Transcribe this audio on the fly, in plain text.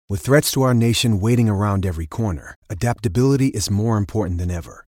With threats to our nation waiting around every corner, adaptability is more important than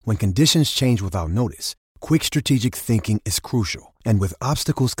ever. When conditions change without notice, quick strategic thinking is crucial. And with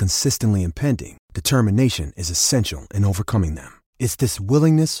obstacles consistently impending, determination is essential in overcoming them. It's this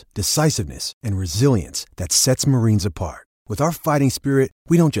willingness, decisiveness, and resilience that sets Marines apart. With our fighting spirit,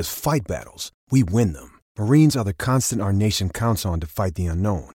 we don't just fight battles, we win them. Marines are the constant our nation counts on to fight the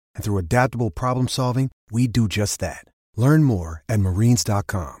unknown. And through adaptable problem solving, we do just that. Learn more at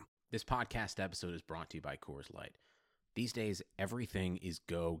marines.com. This podcast episode is brought to you by Coors Light. These days, everything is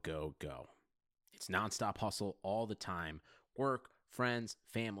go, go, go. It's nonstop hustle all the time. Work, friends,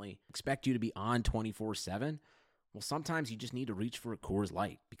 family, expect you to be on 24/7. Well, sometimes you just need to reach for a Coors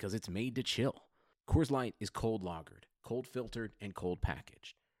Light because it's made to chill. Coors Light is cold lagered, cold filtered, and cold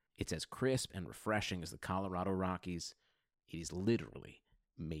packaged. It's as crisp and refreshing as the Colorado Rockies. It is literally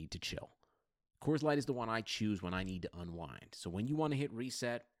made to chill. Coors Light is the one I choose when I need to unwind. So when you want to hit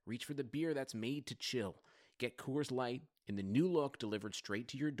reset, reach for the beer that's made to chill. Get Coors Light in the new look delivered straight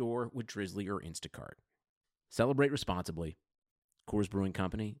to your door with Drizzly or Instacart. Celebrate responsibly. Coors Brewing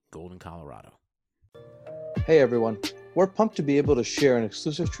Company, Golden, Colorado. Hey everyone, we're pumped to be able to share an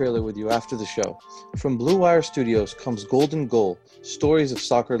exclusive trailer with you after the show. From Blue Wire Studios comes Golden Goal, Stories of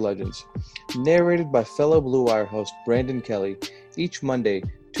Soccer Legends. Narrated by fellow Blue Wire host Brandon Kelly, each Monday,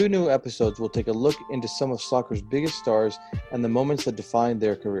 2 new episodes will take a look into some of soccer's biggest stars and the moments that define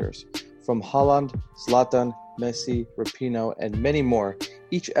their careers. From Haaland, Zlatan, Messi, Rapinoe, and many more,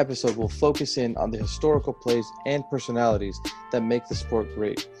 each episode will focus in on the historical plays and personalities that make the sport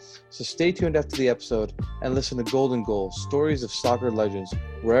great. So stay tuned after the episode and listen to Golden Goal, Stories of Soccer Legends,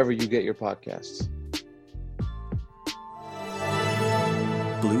 wherever you get your podcasts.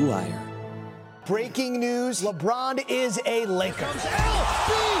 Blue Wire. Breaking news, LeBron is a Laker.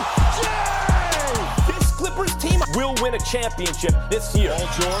 LBJ! This Clippers team will win a championship this year. Paul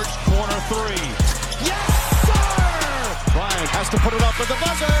George, corner three. Yes, sir! Bryant has to put it up with the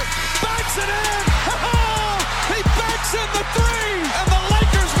buzzer. Banks it in! He banks in the three! And the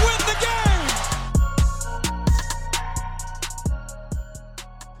Lakers win the game!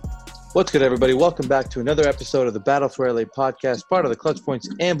 What's good, everybody? Welcome back to another episode of the Battle for LA podcast, part of the Clutch Points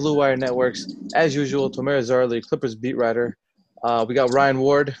and Blue Wire Networks. As usual, Tamara Zarli, Clippers beat writer. We got Ryan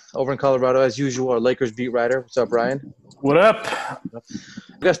Ward over in Colorado, as usual, our Lakers beat writer. What's up, Ryan? What up?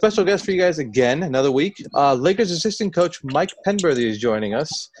 We got a special guest for you guys again, another week. Lakers assistant coach Mike Penberthy is joining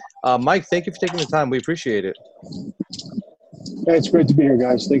us. Mike, thank you for taking the time. We appreciate it. Hey, it's great to be here,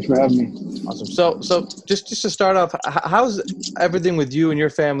 guys. Thanks for having me. Awesome. So just to start off, how's everything with you and your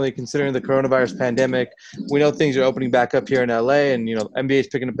family considering the coronavirus pandemic? We know things are opening back up here in LA and, NBA is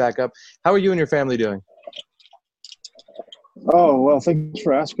picking it back up. How are you and your family doing? Oh, well, thanks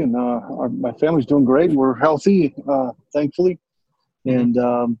for asking. My family's doing great. We're healthy, thankfully. And,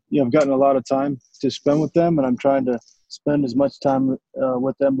 I've gotten a lot of time to spend with them, and I'm trying to spend as much time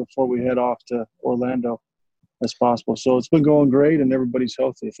with them before we head off to Orlando as possible. So it's been going great, and everybody's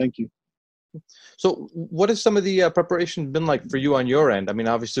healthy. Thank you. So what has some of the preparation been like for you on your end? I mean,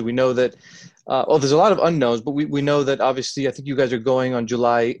 obviously we know that there's a lot of unknowns, but we know that obviously I think you guys are going on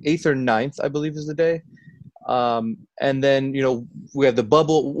July 8th or 9th, I believe is the day. And then, we have the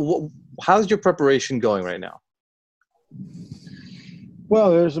bubble. How's your preparation going right now?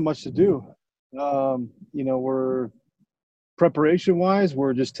 Well, there isn't much to do. We're preparation-wise,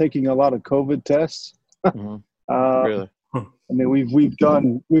 we're just taking a lot of COVID tests. Mm-hmm. Really? I mean, we've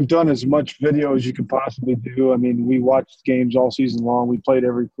done as much video as you could possibly do. I mean, we watched games all season long. We played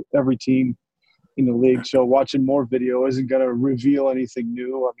every team in the league. So watching more video isn't going to reveal anything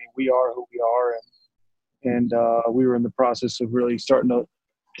new. I mean, we are who we are, and we were in the process of really starting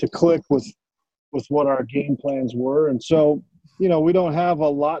to click with what our game plans were. And so, we don't have a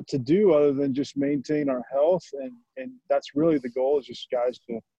lot to do other than just maintain our health, and that's really the goal, is just guys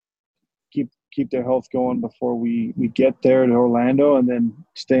to keep their health going before we get there to Orlando, and then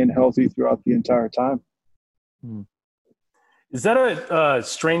staying healthy throughout the entire time. Is that a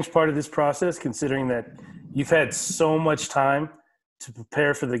strange part of this process, considering that you've had so much time to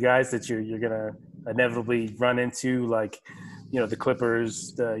prepare for the guys that you're going to inevitably run into, like, the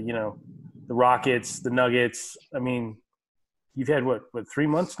Clippers, the Rockets, the Nuggets? I mean, you've had what 3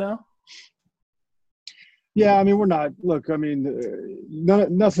 months now? Yeah, I mean, we're not. Look, I mean,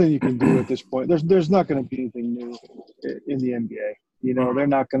 nothing you can do at this point. There's not going to be anything new in the NBA. They're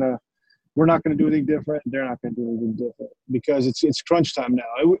not going to. We're not going to do anything different. They're not going to do anything different because it's crunch time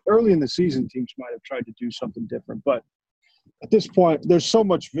now. Early in the season, teams might have tried to do something different, but at this point, there's so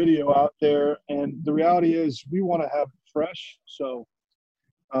much video out there, and the reality is we want to have it fresh. So,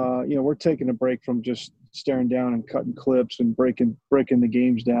 we're taking a break from just staring down and cutting clips and breaking the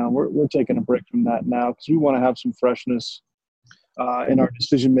games down. We're taking a break from that now because we want to have some freshness in our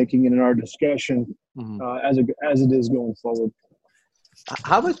decision making and in our discussion as it is going forward.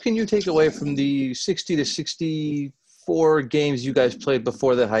 How much can you take away from the 60 to 64 games you guys played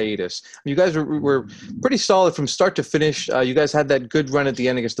before the hiatus? You guys were pretty solid from start to finish. You guys had that good run at the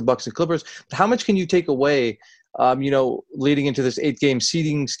end against the Bucks and Clippers. But how much can you take away, leading into this 8-game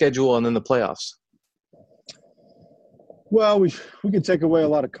seeding schedule and then the playoffs? Well, we could take away a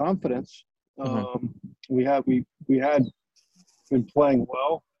lot of confidence. We had been playing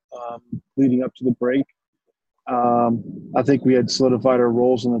well leading up to the break. I think we had solidified our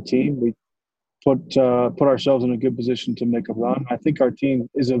roles on the team. We put ourselves in a good position to make a run. I think our team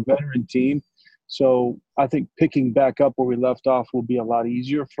is a veteran team, so I think picking back up where we left off will be a lot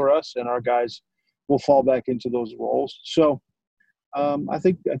easier for us, and our guys will fall back into those roles. So I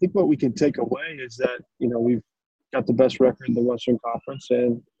think what we can take away is that we've got the best record in the Western Conference,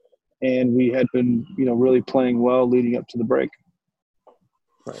 and we had been really playing well leading up to the break.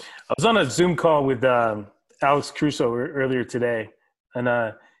 Right. I was on a Zoom call with Alex Caruso earlier today,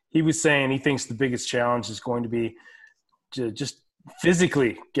 and he was saying he thinks the biggest challenge is going to be just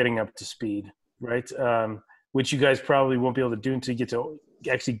physically getting up to speed, right? Which you guys probably won't be able to do until you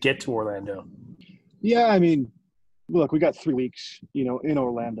get to Orlando. Yeah, I mean, look, we got 3 weeks, in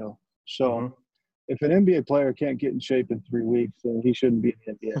Orlando. So if an NBA player can't get in shape in 3 weeks, then he shouldn't be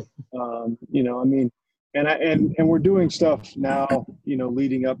in the NBA. And we're doing stuff now,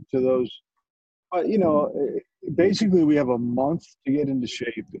 leading up to those. Basically we have a month to get into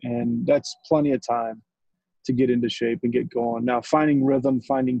shape, and that's plenty of time to get into shape and get going. Now, finding rhythm,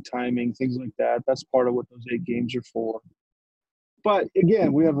 finding timing, things like that, that's part of what those 8 games are for. But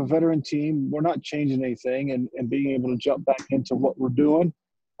again, we have a veteran team. We're not changing anything, and being able to jump back into what we're doing,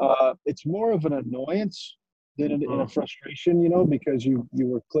 it's more of an annoyance than a frustration, because you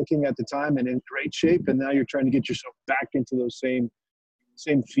were clicking at the time and in great shape, and now you're trying to get yourself back into those same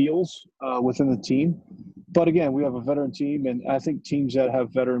feels within the team. But again, we have a veteran team, and I think teams that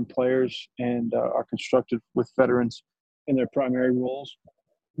have veteran players and are constructed with veterans in their primary roles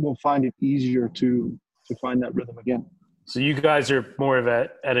will find it easier to find that rhythm again. So you guys are more of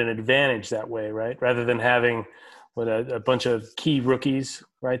at an advantage that way, right? Rather than having a bunch of key rookies,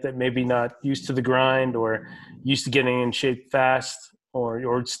 right, that maybe not used to the grind or used to getting in shape fast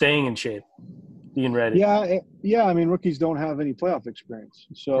or staying in shape, being ready. Yeah. I mean, rookies don't have any playoff experience.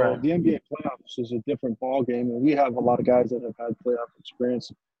 So right. The NBA playoffs is a different ball game, and we have a lot of guys that have had playoff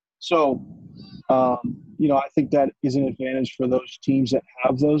experience. So, I think that is an advantage for those teams that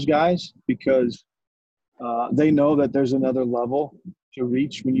have those guys, because they know that there's another level to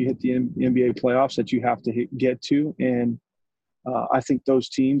reach when you hit the NBA playoffs that you have to get to. And I think those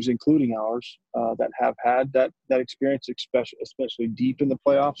teams, including ours, that have had that experience, especially deep in the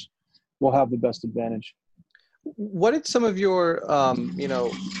playoffs, will have the best advantage. What did some of your,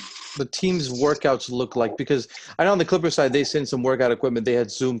 the team's workouts look like? Because I know on the Clippers side, they sent some workout equipment. They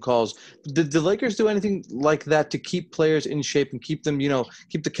had Zoom calls. Did the Lakers do anything like that to keep players in shape and keep them,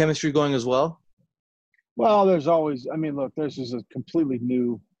 keep the chemistry going as well? Well, there's always – this is a completely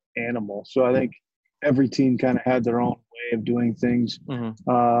new animal. So I think every team kind of had their own way of doing things.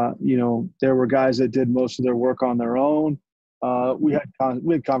 There were guys that did most of their work on their own. We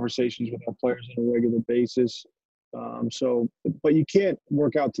had conversations with our players on a regular basis. But you can't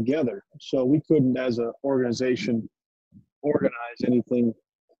work out together. So we couldn't, as an organization, organize anything,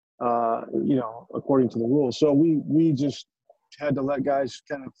 according to the rules. So we just had to let guys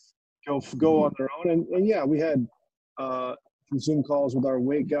kind of go on their own. And yeah, we had Zoom calls with our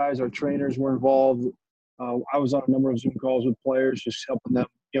weight guys. Our trainers were involved. I was on a number of Zoom calls with players, just helping them,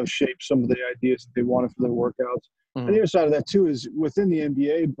 shape some of the ideas that they wanted for their workouts. And the other side of that too is within the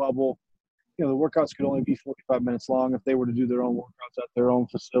NBA bubble, the workouts could only be 45 minutes long. If they were to do their own workouts at their own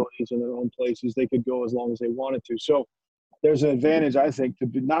facilities and their own places, they could go as long as they wanted to. So there's an advantage, I think, to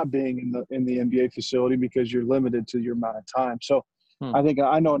not being in the NBA facility, because you're limited to your amount of time. So I think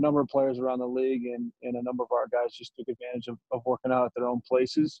I know a number of players around the league, and a number of our guys just took advantage of working out at their own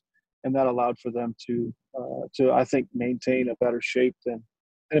places, and that allowed for them to I think, maintain a better shape than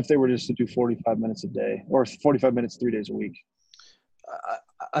if they were just to do 45 minutes a day or 45 minutes 3 days a week.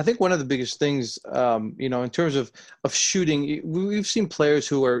 I think one of the biggest things, in terms of shooting, we've seen players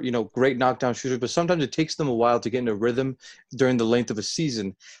who are, great knockdown shooters, but sometimes it takes them a while to get into rhythm during the length of a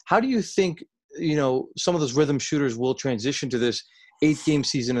season. How do you think, some of those rhythm shooters will transition to this 8-game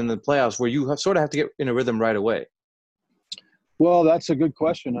season in the playoffs where you sort of have to get in a rhythm right away? Well, that's a good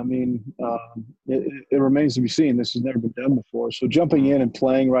question. I mean, it remains to be seen. This has never been done before. So jumping in and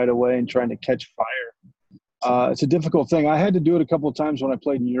playing right away and trying to catch fire It's a difficult thing. I had to do it a couple of times when I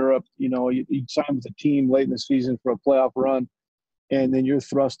played in Europe. You know, you'd sign with a team late in the season for a playoff run, and then you're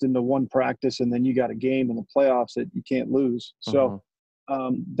thrust into one practice, and then you got a game in the playoffs that you can't lose. So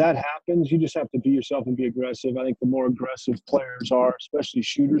that happens. You just have to be yourself and be aggressive. I think the more aggressive players are, especially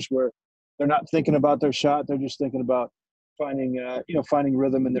shooters, where they're not thinking about their shot, they're just thinking about finding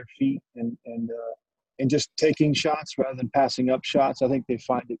rhythm in their feet and just taking shots rather than passing up shots. I think they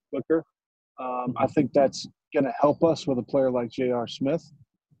find it quicker. I think that's going to help us with a player like J.R. Smith,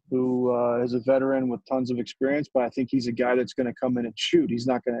 who is a veteran with tons of experience, but I think he's a guy that's going to come in and shoot. He's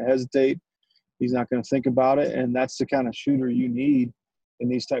not going to hesitate. He's not going to think about it, and that's the kind of shooter you need in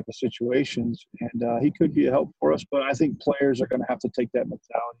these type of situations. And he could be a help for us, but I think players are going to have to take that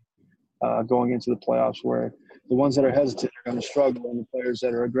mentality going into the playoffs, where the ones that are hesitant are going to struggle, and the players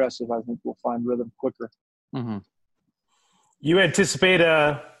that are aggressive, I think, will find rhythm quicker. You anticipate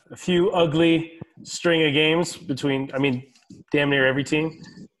a few ugly string of games between, damn near every team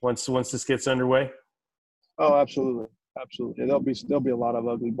once this gets underway? Oh, absolutely. There'll be a lot of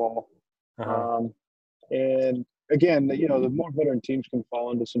ugly ball. And again, the more veteran teams can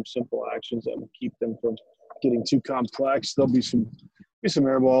fall into some simple actions that will keep them from getting too complex. There'll be some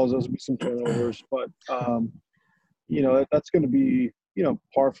air balls, there'll be some turnovers, but that's going to be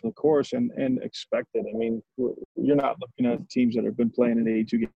par for the course and expected. I mean, you're not looking at teams that have been playing an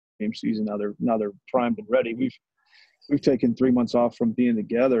 82-game season. Now they're primed and ready. We've taken 3 months off from being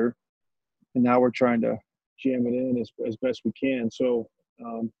together, and now we're trying to jam it in as best we can. So,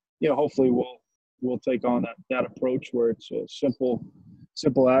 hopefully we'll take on that approach where it's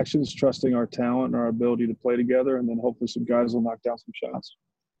simple actions, trusting our talent and our ability to play together, and then hopefully some guys will knock down some shots.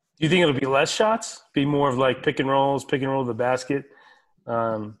 Do you think it'll be less shots? Be more of like pick and roll to the basket?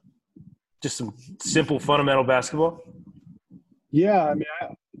 Just some simple fundamental basketball? Yeah, I mean,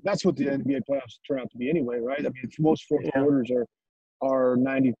 that's what the NBA playoffs turn out to be anyway, right? I mean, most fourth quarters are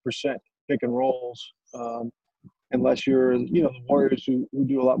 90% pick and rolls, unless you're, the Warriors who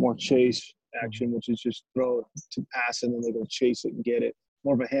do a lot more chase action, which is just throw it to pass and then they go chase it and get it.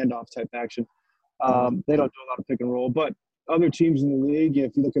 More of a handoff type action. They don't do a lot of pick and roll, but other teams in the league,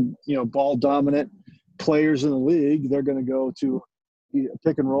 if you look at, ball dominant players in the league, they're going to go to a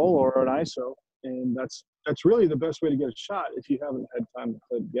pick and roll or an ISO. And that's really the best way to get a shot if you haven't had time to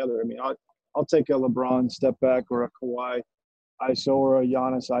play together. I mean, I'll take a LeBron step back or a Kawhi ISO or a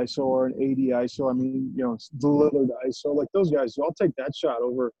Giannis ISO or an AD ISO. I mean, the Lillard ISO. Like those guys, I'll take that shot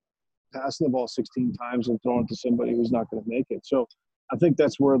over passing the ball 16 times and throwing it to somebody who's not going to make it. So I think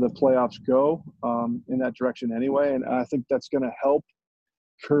that's where the playoffs go in that direction anyway. And I think that's going to help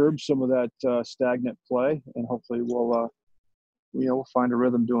curb some of that stagnant play. And hopefully we'll find a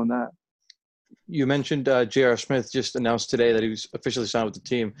rhythm doing that. You mentioned J.R. Smith just announced today that he was officially signed with the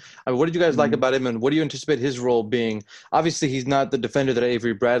team. I mean, what did you guys like about him, and what do you anticipate his role being? Obviously, he's not the defender that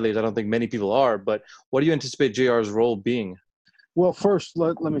Avery Bradley is. I don't think many people are, but what do you anticipate J.R.'s role being? Well, first,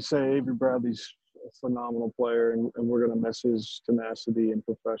 let me say Avery Bradley's a phenomenal player, and we're going to miss his tenacity and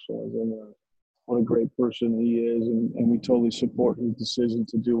professionalism. What a great person he is, and we totally support his decision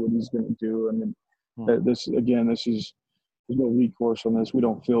to do what he's going to do. I mean, this is – there's no recourse on this. We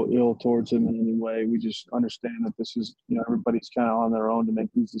don't feel ill towards him in any way. We just understand that this is, everybody's kind of on their own to make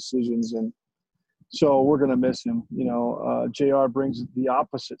these decisions. And so we're going to miss him. JR brings the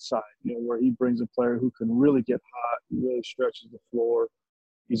opposite side, where he brings a player who can really get hot. He really stretches the floor.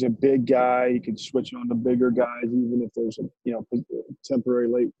 He's a big guy. He can switch on to bigger guys, even if there's a,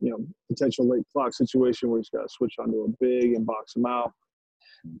 temporary potential late clock situation where he's got to switch onto a big and box him out.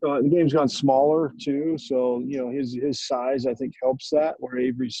 The game's gone smaller too, so his size I think helps that. Where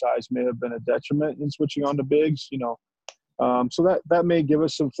Avery's size may have been a detriment in switching on to bigs, so that may give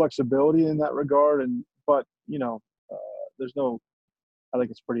us some flexibility in that regard. But there's no. I think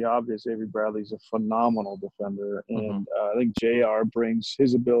it's pretty obvious Avery Bradley's a phenomenal defender, and I think JR brings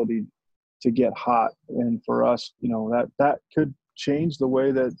his ability to get hot, and for us, that could change the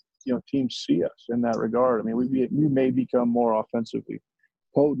way that teams see us in that regard. I mean, we may become more offensively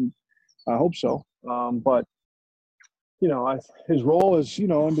potent. I hope so. But his role is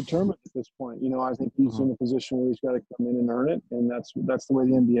undetermined at this point. I think he's in a position where he's got to come in and earn it, and that's the way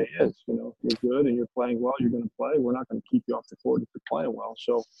the NBA is. If you're good and you're playing well, you're going to play. We're not going to keep you off the court if you're playing well.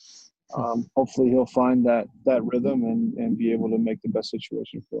 So hopefully he'll find that rhythm and be able to make the best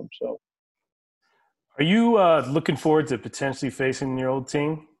situation for himself. Are you looking forward to potentially facing your old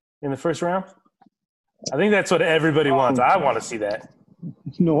team in the first round? I think that's what everybody wants. I want to see that.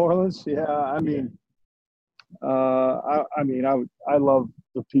 New Orleans, yeah. I love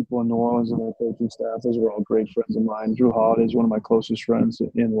the people in New Orleans and their coaching staff. Those are all great friends of mine. Drew Holiday is one of my closest friends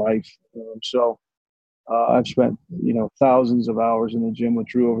in life. So I've spent, thousands of hours in the gym with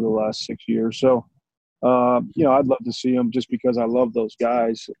Drew over the last 6 years. So, I'd love to see him just because I love those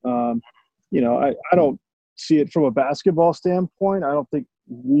guys. I don't see it from a basketball standpoint. I don't think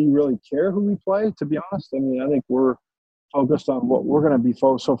we really care who we play, to be honest. I mean, I think we're focused on what we're going to be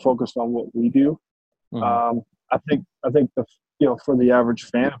so focused on what we do. Mm-hmm. I think for the average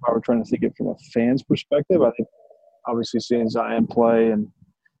fan, if I were trying to think it from a fan's perspective, I think obviously seeing Zion play and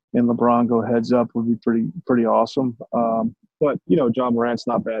LeBron go heads up would be pretty awesome. But John Morant's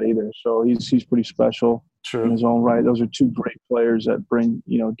not bad either, so he's pretty special in his own right. Those are two great players that bring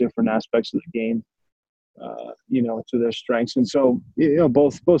different aspects of the game, to their strengths. And so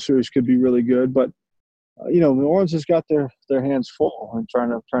both series could be really good. But New Orleans has got their hands full and trying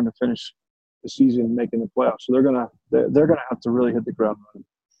to finish the season and making the playoffs. So they're gonna have to really hit the ground running.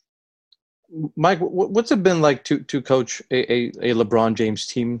 Mike, what's it been like to coach a LeBron James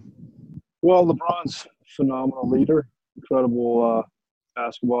team? Well, LeBron's a phenomenal leader, incredible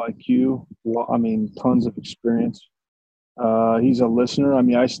basketball IQ. I mean, tons of experience. He's a listener. I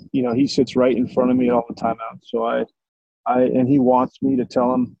mean, he sits right in front of me all the time out. So and he wants me to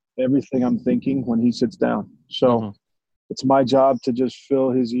tell him everything I'm thinking when he sits down. So it's my job to just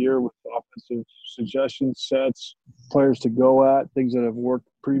fill his ear with offensive suggestions, sets, players to go at, things that have worked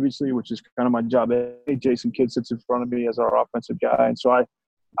previously, which is kind of my job. Jason Kidd sits in front of me as our offensive guy, and so I'm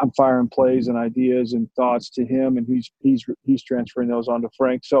firing plays and ideas and thoughts to him, and he's transferring those on to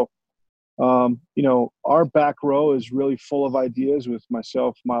Frank. So, our back row is really full of ideas with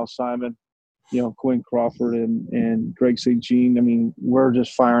myself, Miles Simon, Quinn Crawford and Greg St. Jean. I mean, we're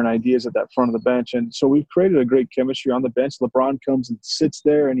just firing ideas at that front of the bench. And so we've created a great chemistry on the bench. LeBron comes and sits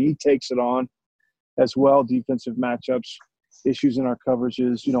there and he takes it on as well. Defensive matchups, issues in our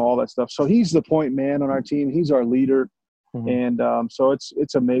coverages, all that stuff. So he's the point man on our team. He's our leader. Mm-hmm. And so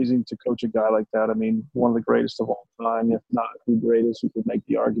it's amazing to coach a guy like that. I mean, one of the greatest of all time, if not the greatest. You could make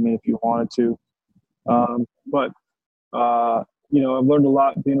the argument if you wanted to. I've learned a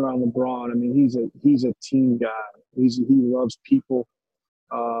lot being around LeBron. I mean, he's a team guy. He loves people.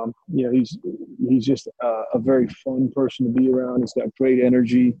 He's just a very fun person to be around. He's got great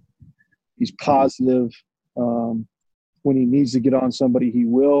energy. He's positive. When he needs to get on somebody, he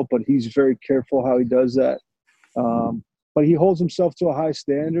will, but he's very careful how he does that. But he holds himself to a high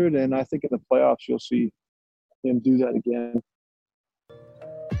standard, and I think in the playoffs you'll see him do that again.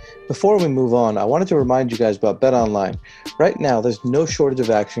 Before we move on, I wanted to remind you guys about BetOnline. Right now, there's no shortage of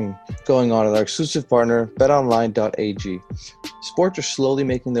action going on at our exclusive partner, betonline.ag. Sports are slowly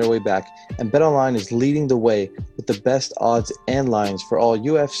making their way back, and BetOnline is leading the way with the best odds and lines for all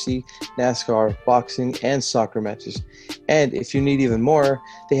UFC, NASCAR, boxing, and soccer matches. And if you need even more,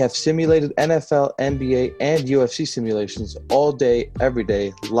 they have simulated NFL, NBA, and UFC simulations all day, every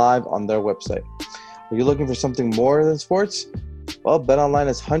day, live on their website. Are you looking for something more than sports? Well, BetOnline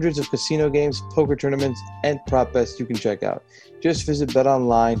has hundreds of casino games, poker tournaments, and prop bets you can check out. Just visit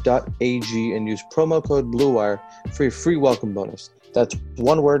betonline.ag and use promo code BlueWire for your free welcome bonus. That's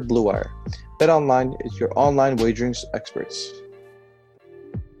one word, BlueWire. BetOnline is your online wagering experts.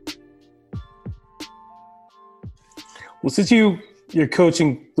 Well, since you're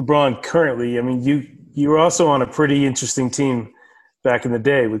coaching LeBron currently, I mean, you were also on a pretty interesting team back in the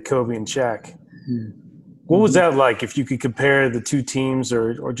day with Kobe and Shaq. What was that like, if you could compare the two teams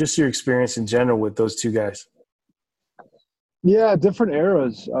or just your experience in general with those two guys? Yeah, different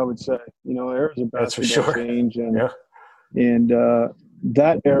eras, I would say. Eras of basketball change. And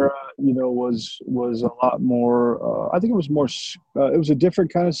that era, was a lot more I think it was more it was a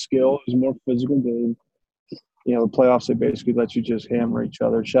different kind of skill. It was a more physical game. The playoffs, they basically let you just hammer each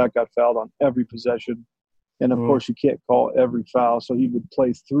other. Shaq got fouled on every possession. And, of course, you can't call every foul. So he would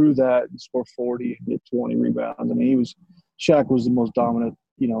play through that and score 40 and get 20 rebounds. I mean, Shaq was the most dominant,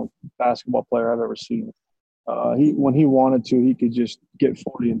 basketball player I've ever seen. When he wanted to, he could just get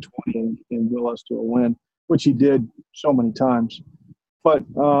 40 and 20 and will us to a win, which he did so many times. But,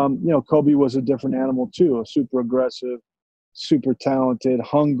 Kobe was a different animal too, super aggressive, super talented,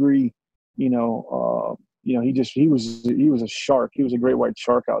 hungry. He was a shark. He was a great white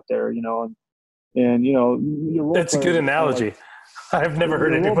shark out there, And that's a good analogy. I've never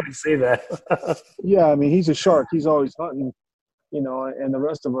heard anybody say that. Yeah, I mean, he's a shark. He's always hunting, and the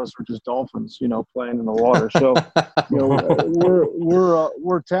rest of us are just dolphins, playing in the water. So,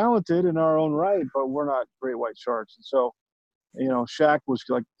 we're talented in our own right, but we're not great white sharks. And so, Shaq was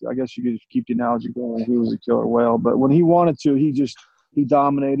like, I guess you could keep the analogy going. He was a killer whale, but when he wanted to, he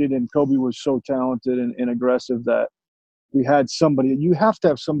dominated. And Kobe was so talented and aggressive that we had somebody. You have to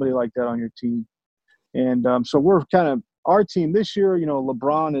have somebody like that on your team. And so we're kind of – our team this year,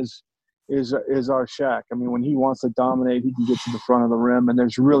 LeBron is is our Shaq. I mean, when he wants to dominate, he can get to the front of the rim, and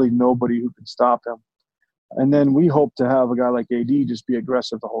there's really nobody who can stop him. And then we hope to have a guy like AD just be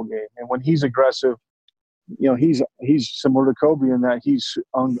aggressive the whole game. And when he's aggressive, he's similar to Kobe in that he's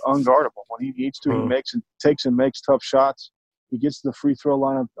unguardable. When he needs to, he takes and makes tough shots. He gets to the free throw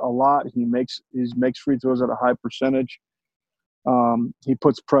line a lot. He makes free throws at a high percentage. He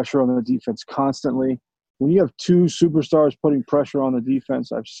puts pressure on the defense constantly. When you have two superstars putting pressure on the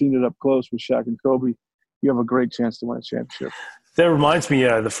defense, I've seen it up close with Shaq and Kobe, you have a great chance to win a championship. That reminds me,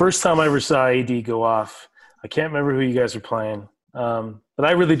 the first time I ever saw AD go off, I can't remember who you guys were playing, but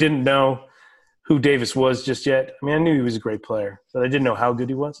I really didn't know who Davis was just yet. I mean, I knew he was a great player, but I didn't know how good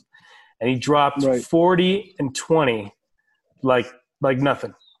he was. And he dropped 40 and 20 like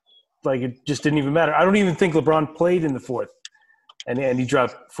nothing. Like it just didn't even matter. I don't even think LeBron played in the fourth. And he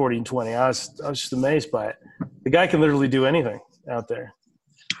dropped 40 and 20. I was just amazed by it. The guy can literally do anything out there.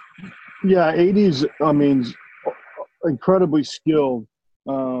 Yeah, AD's, incredibly skilled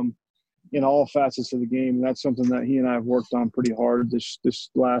in all facets of the game. And that's something that he and I have worked on pretty hard this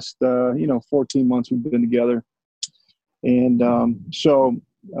last, 14 months we've been together. And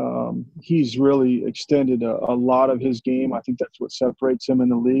he's really extended a lot of his game. I think that's what separates him in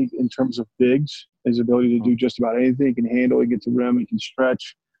the league in terms of bigs, his ability to do just about anything. He can handle, he gets to rim, he can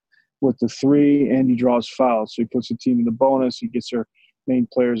stretch with the three, and he draws fouls. So he puts the team in the bonus. He gets their main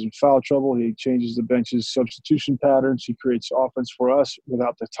players in foul trouble. He changes the bench's substitution patterns. He creates offense for us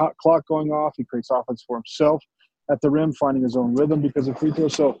without the clock going off. He creates offense for himself at the rim, finding his own rhythm because of free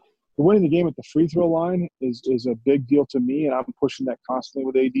throws. So winning the game at the free throw line is a big deal to me, and I'm pushing that constantly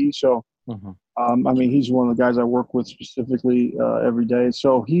with AD. So, he's one of the guys I work with specifically every day.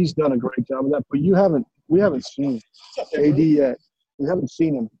 So he's done a great job of that. But we haven't seen AD yet. We haven't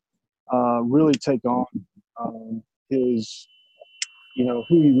seen him really take on his, who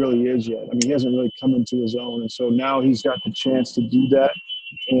he really is yet. I mean, he hasn't really come into his own, and so now he's got the chance to do that,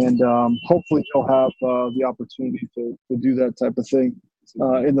 and hopefully he'll have the opportunity to do that type of thing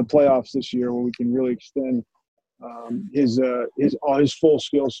in the playoffs this year, where we can really extend his full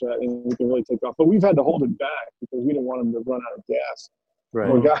skill set and we can really take off. But we've had to hold it back because we didn't want him to run out of gas. Right.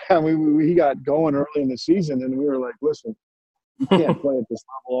 He got going early in the season, and we were like, listen, you can't play at this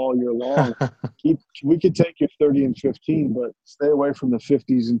level all year long. We could take you 30 and 15, but stay away from the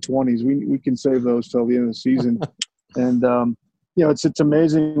 50s and 20s. We can save those till the end of the season. And it's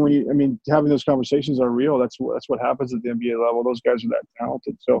amazing when having those conversations are real. That's what happens at the NBA level. Those guys are that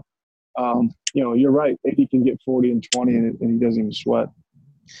talented. So, you're right. AD can get 40 and 20 and he doesn't even sweat.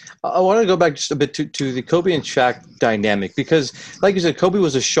 I want to go back just a bit to the Kobe and Shaq dynamic because, like you said, Kobe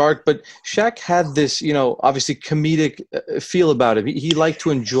was a shark, but Shaq had this, obviously comedic feel about it. He liked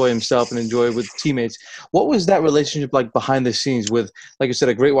to enjoy himself and enjoy with teammates. What was that relationship like behind the scenes with, like you said,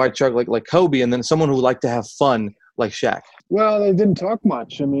 a great white shark like Kobe, and then someone who liked to have fun like Shaq? Well, they didn't talk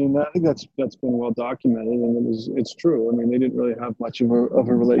much. I mean, I think that's been well documented, and it's true. I mean, they didn't really have much of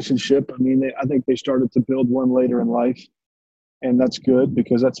a relationship. I mean, I think they started to build one later in life. And that's good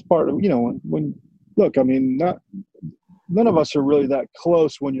because that's part of, none of us are really that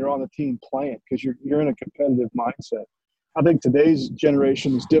close when you're on the team playing because you're in a competitive mindset. I think today's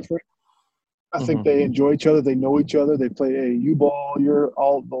generation is different. I think they enjoy each other. They know each other. They play AAU ball. You're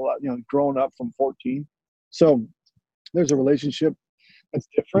all, grown up from 14. So there's a relationship that's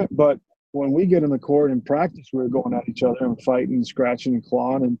different. But when we get in the court and practice, we're going at each other and fighting and scratching and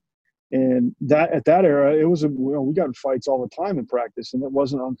clawing. And that at that era, it was we got in fights all the time in practice, and it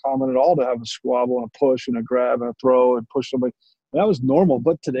wasn't uncommon at all to have a squabble and a push and a grab and a throw and push somebody. And that was normal.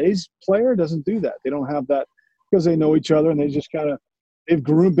 But today's player doesn't do that. They don't have that because they know each other and they just they've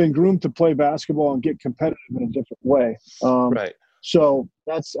been groomed to play basketball and get competitive in a different way. Right. So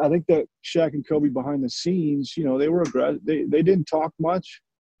I think that Shaq and Kobe behind the scenes, they were aggressive. They didn't talk much,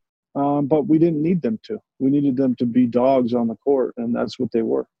 but we didn't need them to. We needed them to be dogs on the court, and that's what they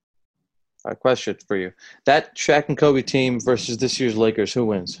were. All right, question for you. That Shaq and Kobe team versus this year's Lakers, who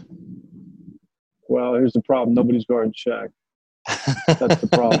wins? Well, here's the problem. Nobody's guarding Shaq. That's the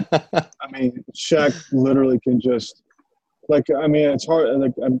problem. I mean, Shaq literally can just – it's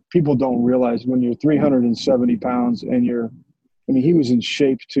hard. People don't realize when you're 370 pounds and he was in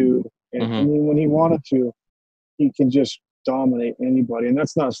shape too. And when he wanted to, he can just dominate anybody. And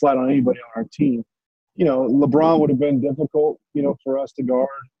that's not a slight on anybody on our team. LeBron would have been difficult, for us to guard.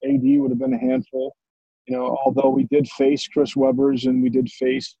 AD would have been a handful, although we did face Chris Webbers and we did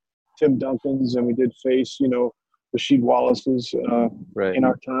face Tim Duncans and we did face, Rasheed Wallace's in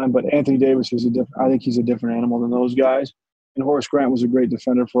our time. But Anthony Davis I think he's a different animal than those guys. And Horace Grant was a great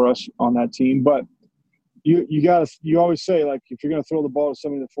defender for us on that team. But you always say, like, if you're going to throw the ball to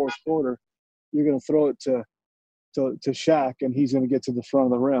somebody in the fourth quarter, you're going to throw it to Shaq, and he's going to get to the front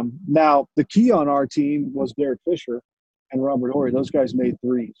of the rim. Now, the key on our team was Derek Fisher and Robert Horry. Those guys made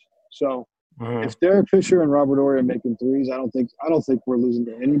threes. So if Derek Fisher and Robert Horry are making threes, I don't think we're losing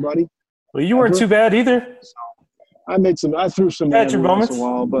to anybody. Well, you weren't too bad either. So I threw some had your once moments in a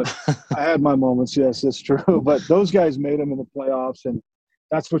while, but I had my moments. Yes, that's true. But those guys made them in the playoffs, and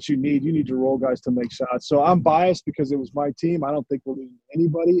that's what you need. You need to roll guys to make shots. So I'm biased because it was my team. I don't think we're losing to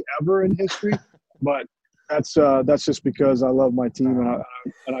anybody ever in history, but that's just because I love my team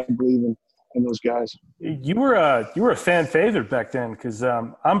and I believe in those guys. You were a fan favorite back then because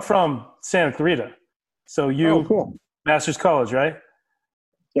I'm from Santa Clarita, so cool. Masters College, right?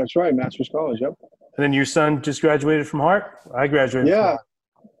 That's right, Masters College. Yep. And then your son just graduated from Hart. I graduated. Yeah.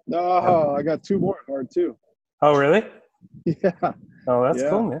 No, I got 2 more at Hart too. Oh, really? Yeah. Oh, that's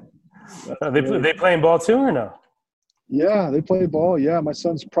cool, man. They playing ball too or no? Yeah, they play ball. Yeah, my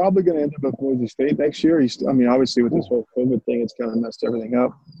son's probably going to end up at Boise State next year. Obviously with this whole COVID thing, it's kind of messed everything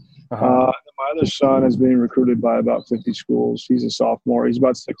up. My other son is being recruited by about 50 schools. He's a sophomore. He's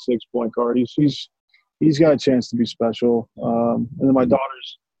about 6'6" point guard. He's got a chance to be special. And then my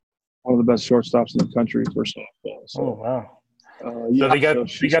daughter's one of the best shortstops in the country for softball. So, oh wow! Yeah, so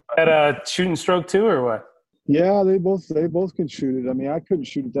they got that shooting stroke too, or what? Yeah, they both can shoot it. I mean, I couldn't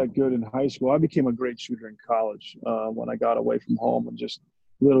shoot it that good in high school. I became a great shooter in college when I got away from home and just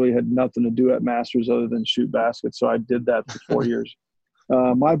literally had nothing to do at Masters other than shoot baskets. So I did that for 4 years.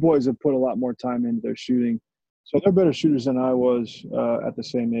 My boys have put a lot more time into their shooting, so they're better shooters than I was at the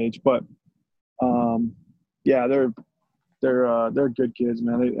same age. But yeah, they're good kids,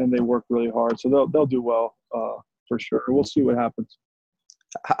 man, and they work really hard, so they'll do well for sure. We'll see what happens.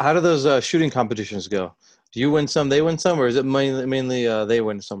 How do those shooting competitions go? Do you win some, they win some, or is it mainly they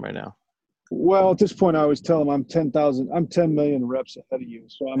win some right now? Well, at this point, I always tell them I'm 10 million reps ahead of you,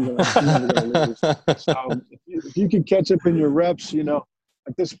 so I'm gonna lose. So if you can catch up in your reps,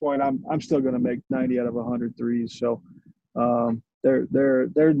 at this point, I'm still gonna make 90 out of 100 threes. So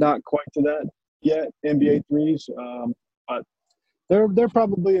they're not quite to that yet, NBA threes, but they're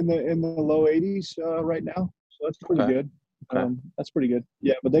probably in the low 80s right now. So that's pretty good. Okay. That's pretty good.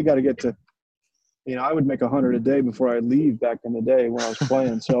 Yeah, but they got to get to, I would make 100 a day before I leave back in the day when I was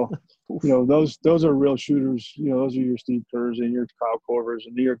playing. So, those are real shooters. Those are your Steve Kerrs and your Kyle Korvers,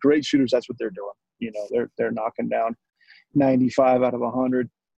 and your great shooters. That's what they're doing. They're knocking down 95 out of 100.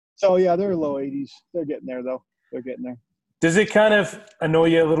 So yeah, they're low 80s. They're getting there though. They're getting there. Does it kind of annoy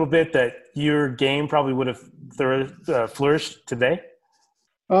you a little bit that your game probably would have flourished today?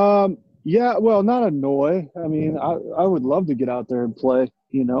 Yeah, well, not annoy. I mean, I would love to get out there and play,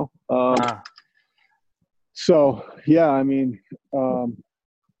 So, yeah, I mean,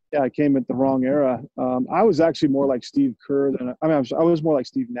 I came at the wrong era. I was actually more like Steve Kerr I was more like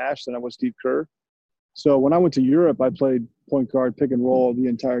Steve Nash than I was Steve Kerr. So when I went to Europe, I played point guard, pick and roll the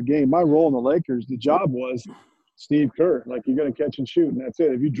entire game. My role in the Lakers, the job was Steve Kerr. Like, you're going to catch and shoot, and that's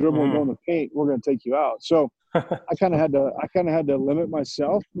it. If you dribble and go in the paint, we're going to take you out. So I kind of had to limit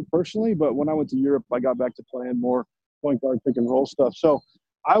myself personally. But when I went to Europe, I got back to playing more point guard, pick and roll stuff. So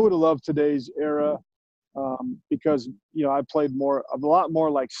I would have loved today's era because I played a lot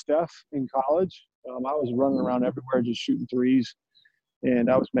more like Steph in college. I was running around everywhere just shooting threes, and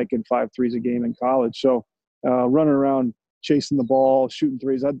I was making 5 threes a game in college. So running around, chasing the ball, shooting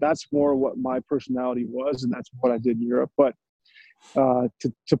threes, that's more what my personality was, and that's what I did in Europe. But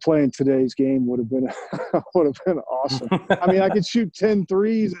to play in today's game would have been awesome. I mean, I could shoot 10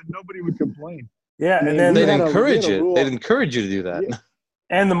 threes and nobody would complain. Yeah, and then they'd encourage it. They'd encourage you to do that. Yeah.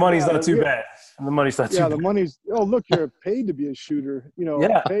 And the money's not too bad. The money's not too bad. Yeah, the money's – look, you're paid to be a shooter.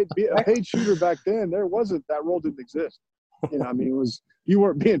 A paid shooter back then, there wasn't – that role didn't exist. I mean, it was – you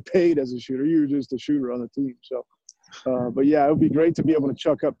weren't being paid as a shooter. You were just a shooter on the team. So, but, yeah, it would be great to be able to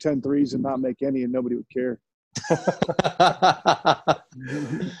chuck up 10 threes and not make any and nobody would care.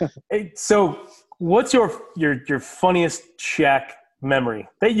 Hey, so what's your funniest Shaq memory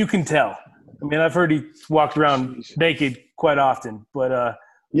that you can tell? I mean, I've heard he walked around naked quite often, but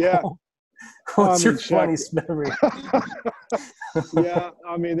yeah. What's your funniest memory? Yeah,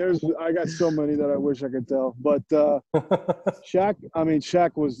 I mean, I got so many that I wish I could tell. But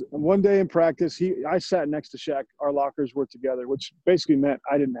Shaq was one day in practice. I sat next to Shaq. Our lockers were together, which basically meant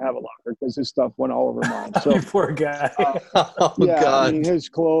I didn't have a locker because his stuff went all over mine. So you poor guy. Yeah, God. I mean, his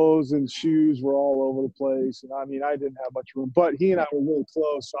clothes and shoes were all over the place, and I mean, I didn't have much room. But he and I were really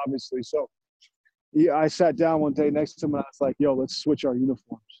close, obviously. So I sat down one day next to him, and I was like, "Yo, let's switch our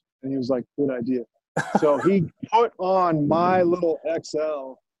uniforms." And he was like, "Good idea." So he put on my little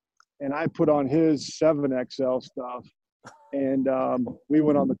XL, and I put on his 7XL stuff, and we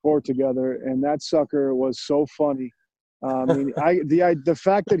went on the court together, and that sucker was so funny. I mean, the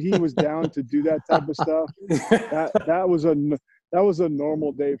fact that he was down to do that type of stuff, that was a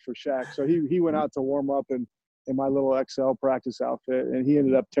normal day for Shaq. So he went out to warm up in my little XL practice outfit, and he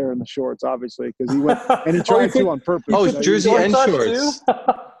ended up tearing the shorts, obviously, because he went and he tried to on purpose. Oh, jersey and shorts.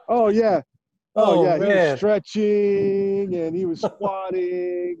 Oh yeah. Oh yeah, man. he was stretching and he was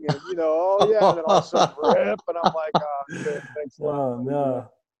squatting and and then all of a sudden rip, and I'm like, oh shit, thanks a lot. Oh no.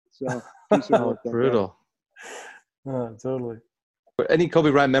 So piece of work, brutal. Totally. Any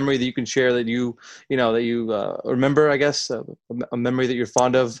Kobe Bryant memory that you can share that you remember? I guess a memory that you're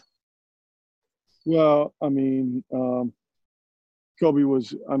fond of. Well, I mean, Kobe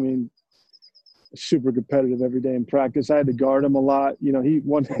was, super competitive every day in practice. I had to guard him a lot.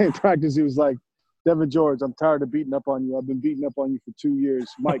 One day in practice, he was like, Devin George, I'm tired of beating up on you. I've been beating up on you for 2 years.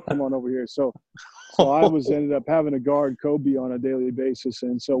 Mike, come on over here. So I ended up having to guard Kobe on a daily basis.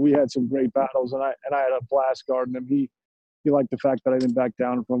 And so we had some great battles, and I had a blast guarding him. He liked the fact that I didn't back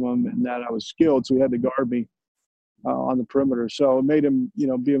down from him and that I was skilled. So he had to guard me on the perimeter. So it made him, be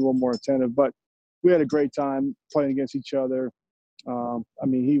a little more attentive, but we had a great time playing against each other.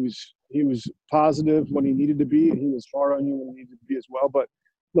 He was positive when he needed to be, and he was hard on you when he needed to be as well. But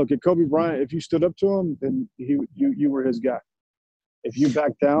look, at Kobe Bryant, if you stood up to him, then you were his guy. If you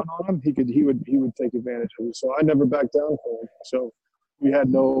backed down on him, he would take advantage of you. So I never backed down for him. So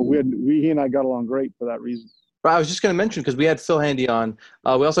he and I got along great for that reason. I was just going to mention, because we had Phil Handy on,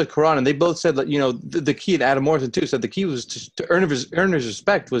 we also had Karan, and they both said that the key, and Adam Morrison too said the key was to earn his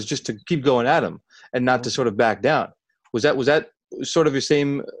respect was just to keep going at him and not to sort of back down. Was that sort of the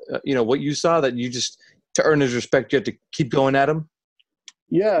same, what you saw, that you just, to earn his respect, you had to keep going at him?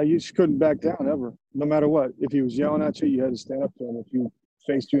 Yeah, you just couldn't back down ever, no matter what. If he was yelling at you, you had to stand up to him. If he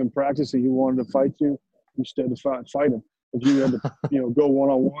faced you in practice and he wanted to fight you, you stood to fight him. If you had to, go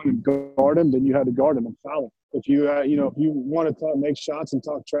one-on-one and guard him, then you had to guard him and foul him. If you, if you wanted to make shots and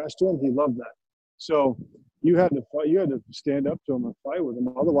talk trash to him, he loved that. So you had to fight. You had to stand up to him and fight with him.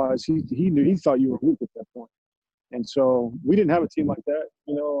 Otherwise, he thought you were weak at that point. And so we didn't have a team like that.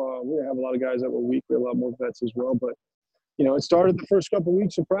 We didn't have a lot of guys that were weak. We had a lot more vets as well. But it started the first couple of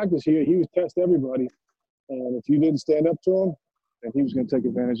weeks of practice. He would test everybody, and if you didn't stand up to him, then he was going to take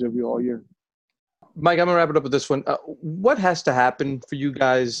advantage of you all year. Mike, I'm going to wrap it up with this one. What has to happen for you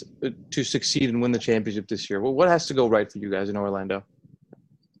guys to succeed and win the championship this year? What has to go right for you guys in Orlando?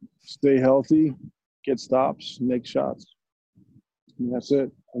 Stay healthy, get stops, make shots. That's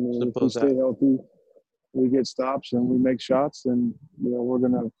it. If we stay healthy, we get stops and we make shots, then we're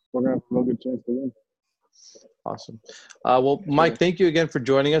gonna have a real good chance to win. Awesome. Well, Mike, thank you again for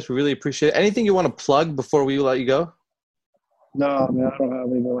joining us. We really appreciate it. Anything you want to plug before we let you go? No, man, I don't have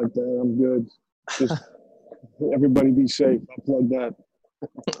anything like that. I'm good. Just everybody be safe. I'll plug that.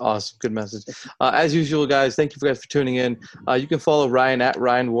 Awesome. Good message. As usual, guys, thank you guys for tuning in. You can follow Ryan at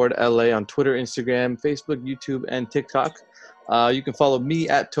Ryan Ward LA on Twitter, Instagram, Facebook, YouTube, and TikTok. You can follow me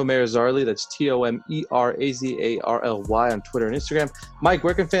at Tomer Zarly. That's TOMERAZARLY on Twitter and Instagram. Mike,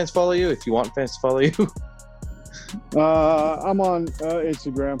 where can fans follow you if you want fans to follow you? I'm on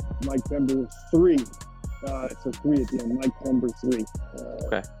Instagram, Mike Pember 3. It's a 3 at the end, Mike Pember 3.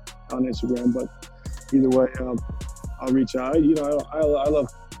 Okay. On Instagram, but either way, I'll reach out. I love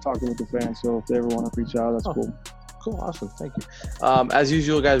talking with the fans, so if they ever want to reach out, that's cool. Cool. Awesome. Thank you. As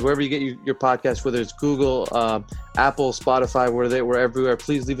usual, guys, wherever you get your podcast, whether it's Google, Apple, Spotify, we're everywhere.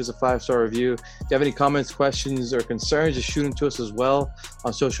 Please leave us a 5-star review. If you have any comments, questions, or concerns, just shoot them to us as well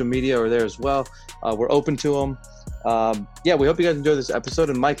on social media or there as well. We're open to them. We hope you guys enjoyed this episode.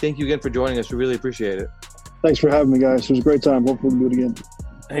 And Mike, thank you again for joining us. We really appreciate it. Thanks for having me, guys. It was a great time. Hopefully we'll do it again.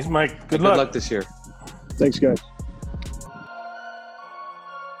 Thanks, Mike. Good luck this year. Thanks, guys.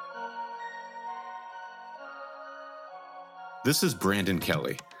 This is Brandon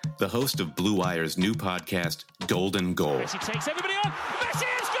Kelly, the host of Blue Wire's new podcast, Golden Goal. Messi takes everybody on. Messi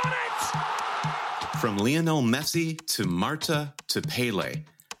has got it! From Lionel Messi to Marta to Pele,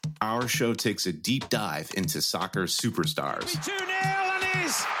 our show takes a deep dive into soccer superstars. 2-0 and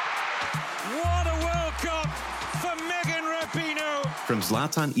is. What a World Cup for Megan Rapinoe. From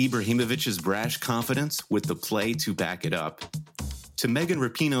Zlatan Ibrahimovic's brash confidence with the play to back it up, to Megan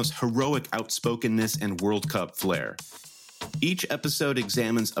Rapinoe's heroic outspokenness and World Cup flair. Each episode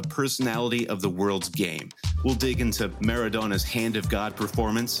examines a personality of the world's game. We'll dig into Maradona's Hand of God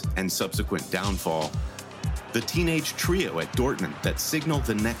performance and subsequent downfall, the teenage trio at Dortmund that signaled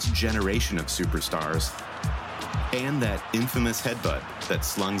the next generation of superstars, and that infamous headbutt that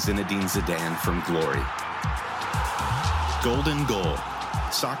slung Zinedine Zidane from glory. Golden Goal,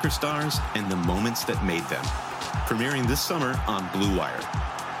 soccer stars, and the moments that made them. Premiering this summer on Blue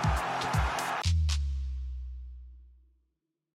Wire.